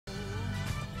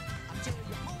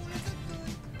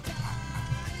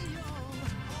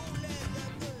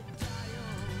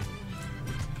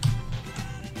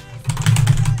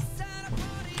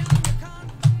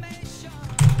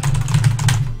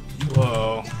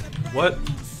What?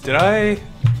 Did I?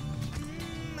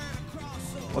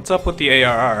 What's up with the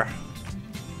ARR?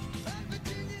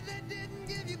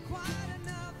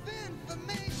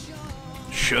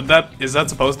 Is that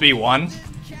supposed to be 1?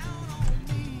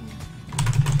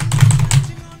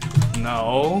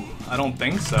 No, I don't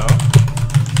think so.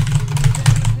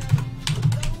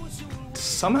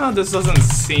 Somehow this doesn't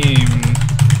seem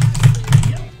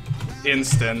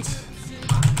instant.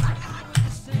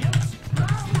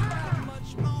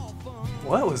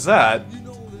 What was that? Did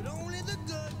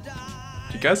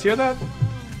you guys hear that?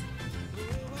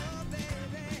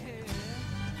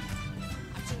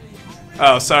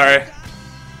 Oh, sorry.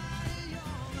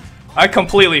 I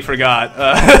completely forgot.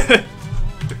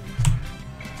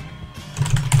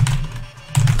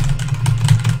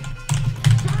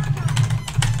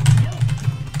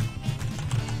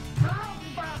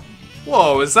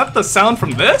 Whoa, is that the sound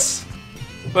from this?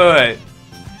 Wait.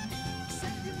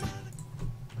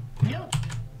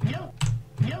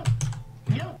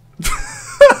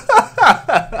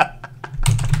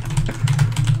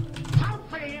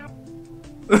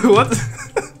 What?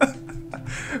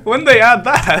 When they add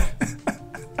that?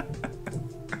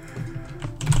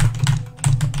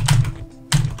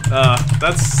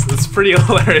 That's pretty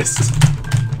hilarious.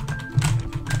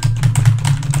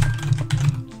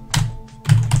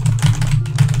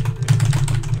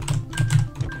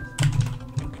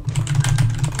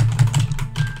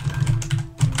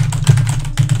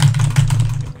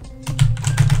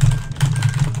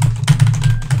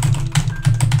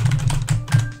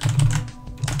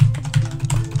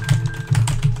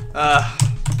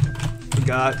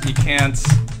 Forgot, you can't.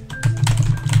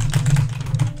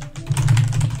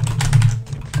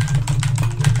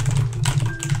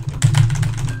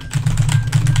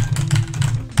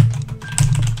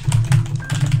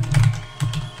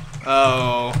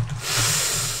 Oh.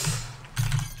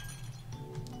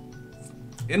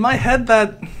 In my head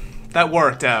that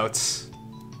worked out.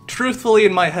 Truthfully,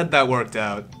 in my head that worked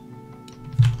out.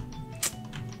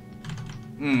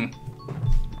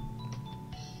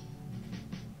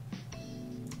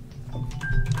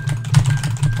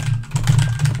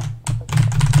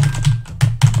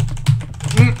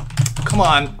 Come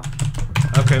on.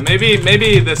 Okay,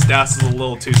 maybe this DAS is a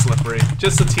little too slippery.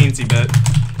 Just a teensy bit.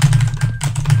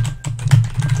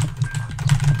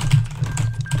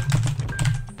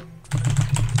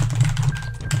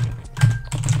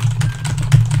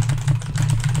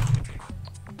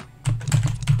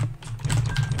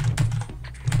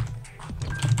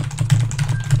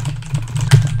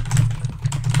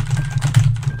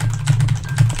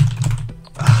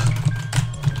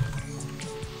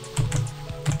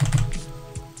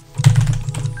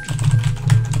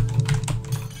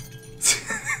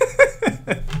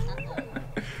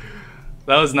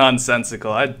 That was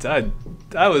nonsensical. I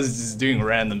was just doing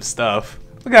random stuff.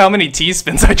 Look at how many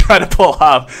T-spins I tried to pull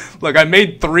off. Look, I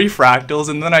made 3 fractals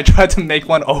and then I tried to make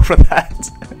one over that.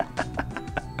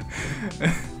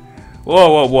 Whoa,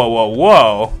 whoa, whoa, whoa,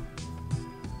 whoa.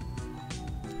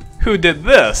 Who did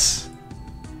this?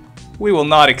 We will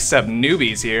not accept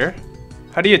newbies here.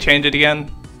 How do you change it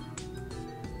again?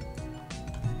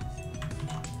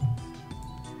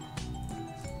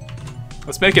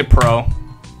 Let's make it pro.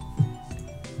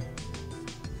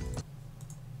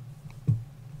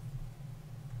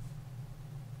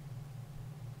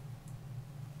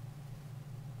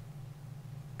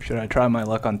 Should I try my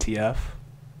luck on TF?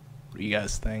 What do you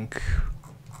guys think?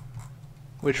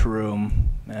 Which room?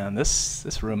 Man,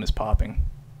 this room is popping.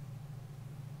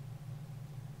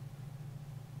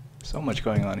 So much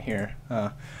going on here.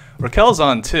 Raquel's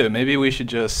on too. Maybe we should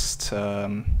just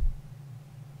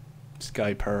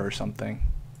Skype her or something.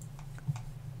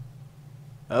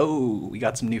 Oh, we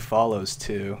got some new follows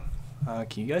too.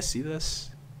 Can you guys see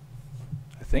this?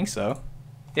 I think so.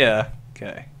 Yeah,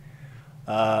 okay.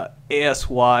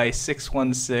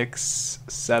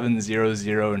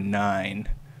 ASY61670009.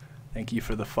 Thank you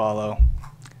for the follow.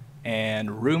 And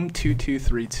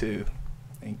Room2232.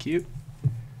 Thank you.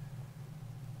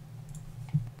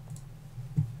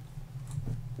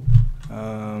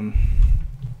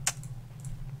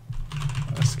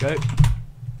 Skype.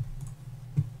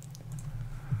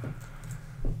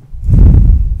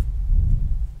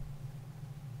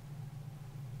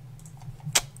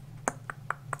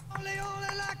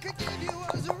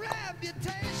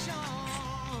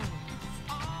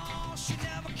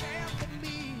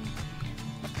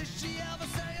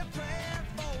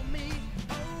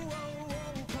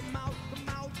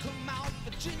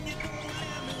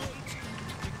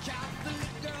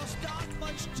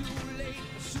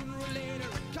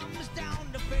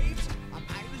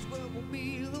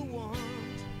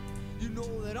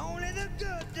 Only the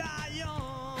good die.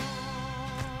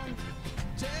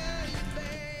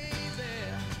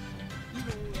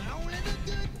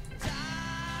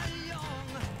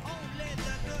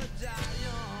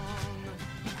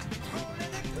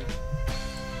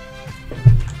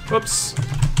 Whoops.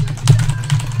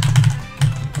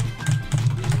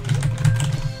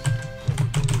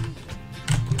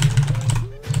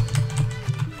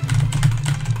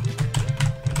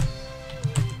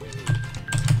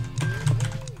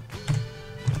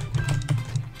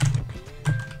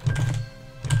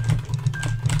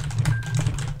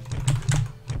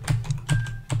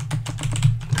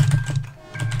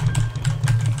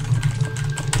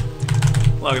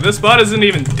 Look, this bot isn't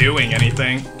even doing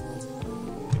anything.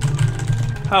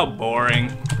 How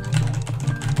boring.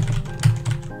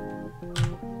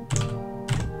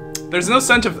 There's no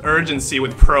sense of urgency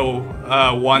with Pro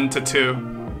 1 to 2.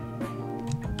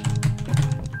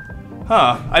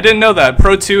 Huh, I didn't know that.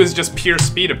 Pro 2 is just pure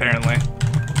speed, apparently.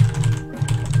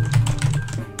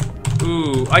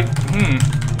 Ooh,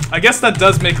 I guess that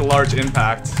does make a large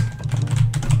impact.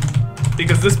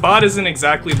 Because this bot isn't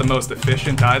exactly the most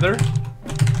efficient either.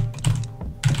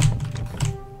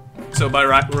 So by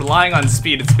relying on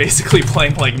speed, it's basically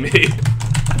playing like me.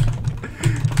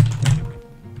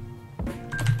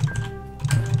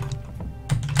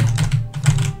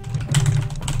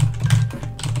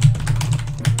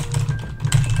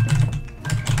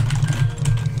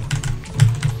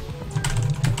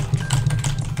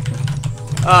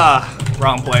 Ah,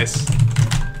 wrong place.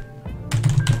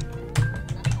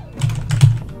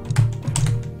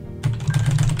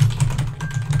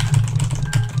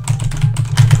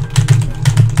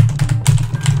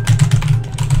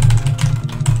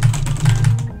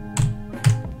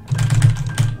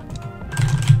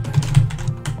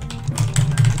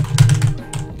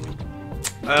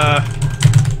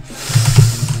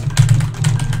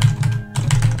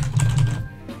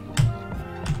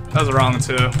 That was wrong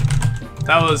too.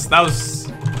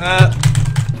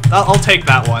 I'll take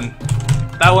that one.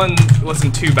 That one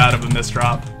wasn't too bad of a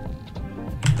misdrop.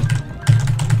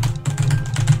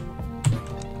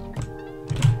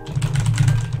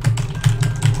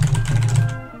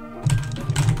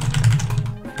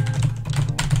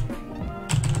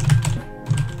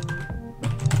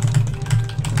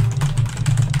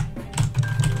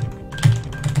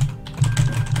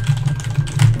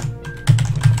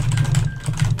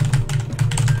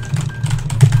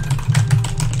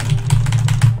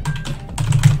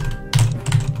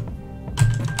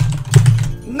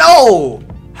 No!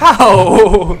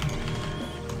 How?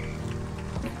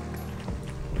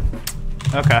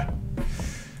 Okay.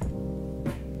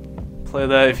 Play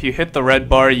that. If you hit the red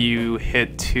bar, you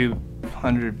hit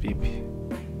 200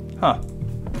 BP. Huh.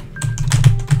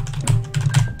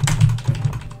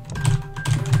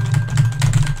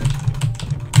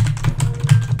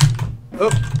 Oh.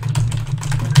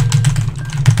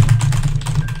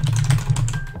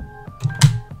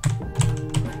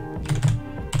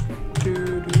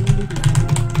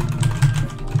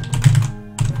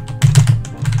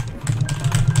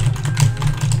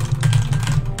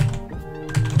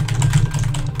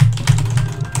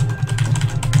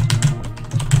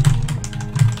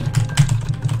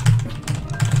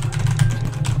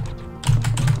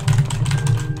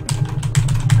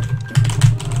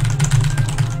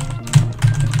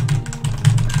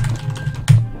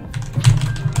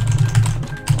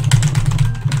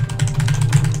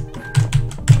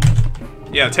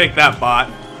 Yeah, take that, bot.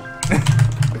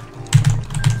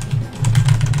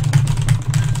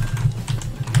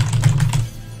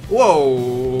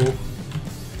 Whoa.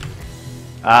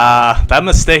 That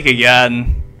mistake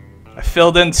again. I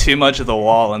filled in too much of the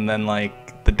wall and then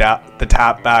like the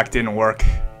tap back didn't work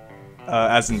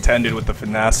as intended with the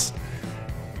finesse.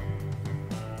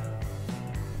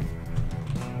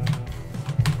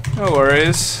 No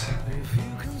worries.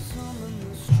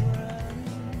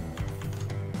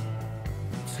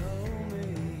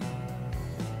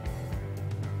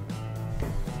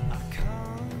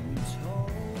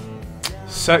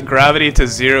 Set gravity to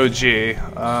 0G.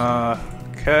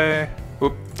 Okay.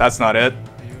 Oop, that's not it.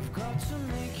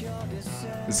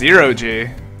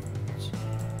 0G.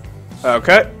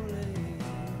 Okay.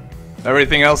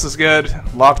 Everything else is good.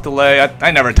 Lock delay.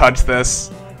 I never touched this.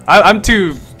 I'm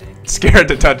too scared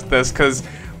to touch this because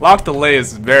lock delay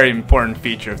is a very important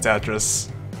feature of Tetris.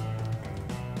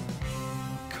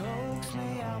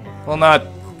 Well, not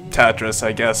Tetris,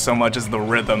 I guess, so much as the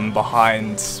rhythm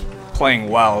behind playing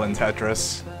well in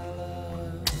Tetris.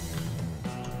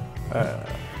 I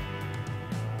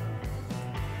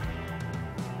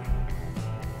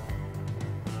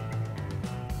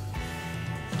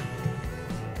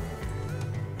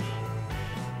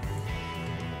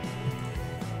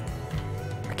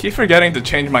keep forgetting to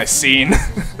change my scene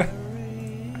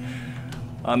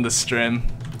on the stream.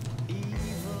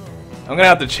 I'm gonna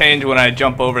have to change when I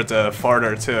jump over to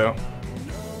Farter too.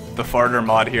 The Farter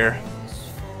mod here.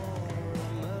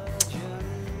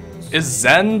 Is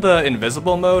Zen the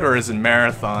invisible mode or is it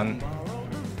Marathon?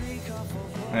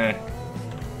 Eh.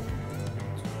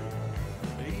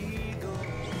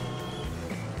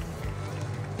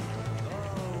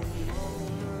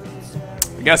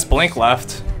 I guess Blink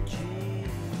left.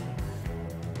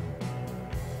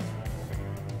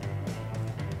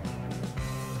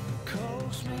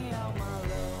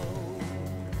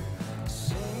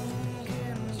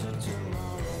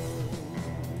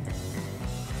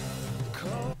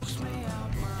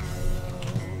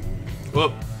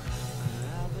 Whoop.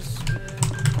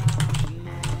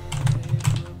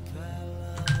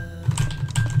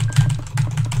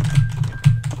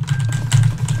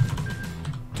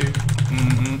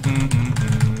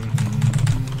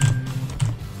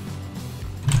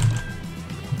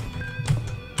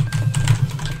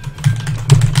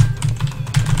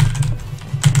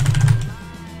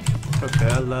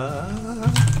 Bella.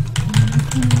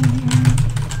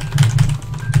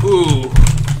 Ooh.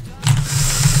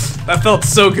 That felt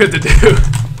so good to do.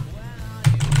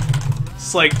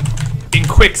 It's like in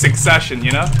quick succession,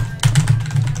 you know?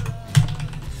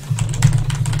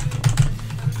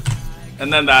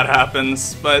 And then that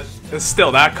happens, but it's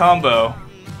still that combo.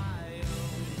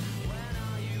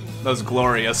 That was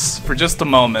glorious for just a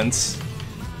moment.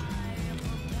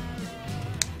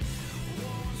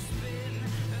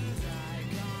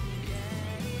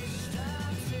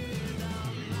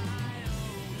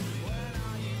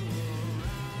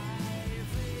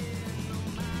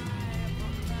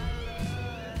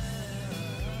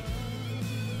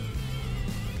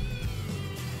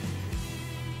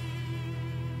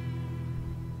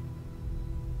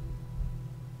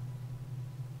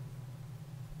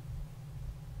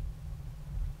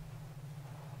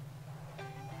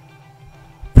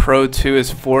 Pro 2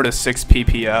 is 4 to 6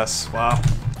 PPS. Wow.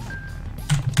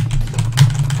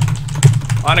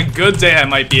 On a good day, I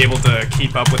might be able to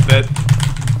keep up with it.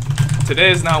 Today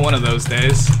is not one of those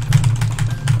days.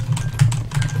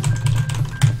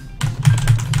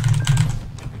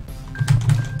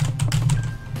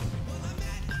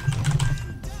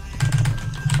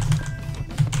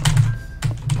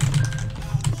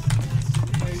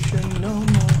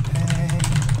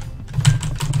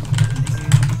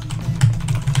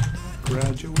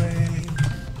 Graduate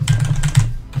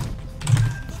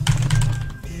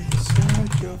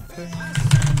inside your face.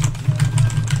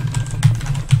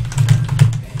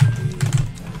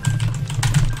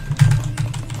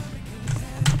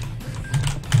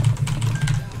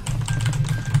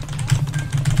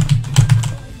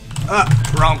 Ah,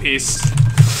 wrong piece.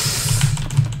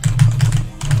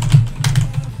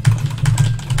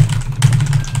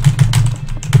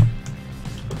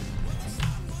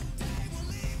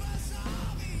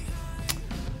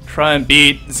 Try and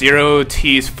beat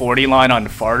 0T's 40 line on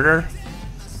Farter.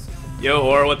 Yo,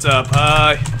 or what's up?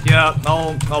 Yeah,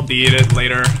 I'll beat it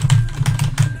later.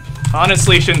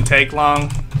 Honestly, shouldn't take long.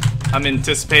 I'm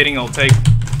anticipating it'll take.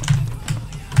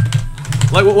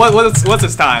 Like, what's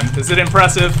his time? Is it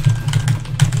impressive?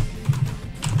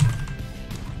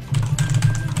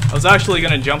 I was actually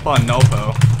gonna jump on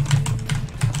Nopo.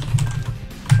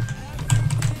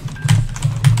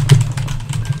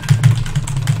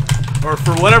 Or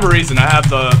for whatever reason, I have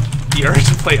the urge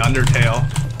to play Undertale.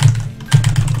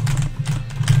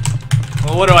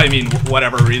 Well, what do I mean,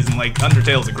 whatever reason? Like,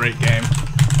 Undertale's a great game.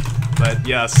 But,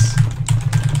 yes.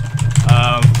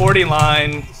 40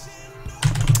 line.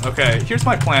 Okay, here's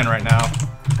my plan right now.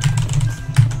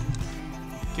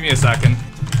 Give me a second.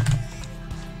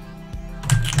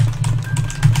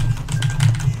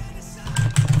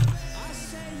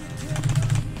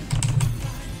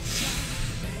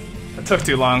 That took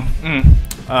too long.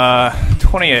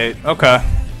 28. Okay.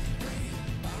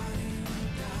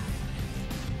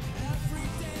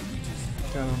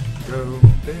 Go,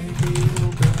 baby,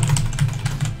 go.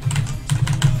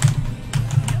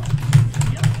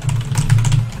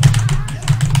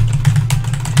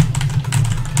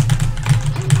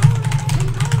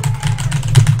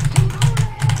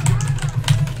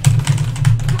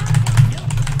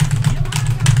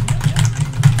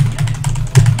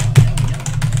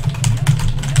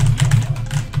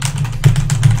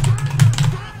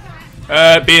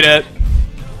 Beat it.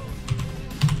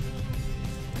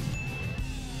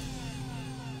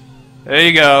 There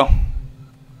you go.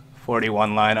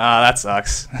 41 line. Ah, that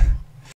sucks.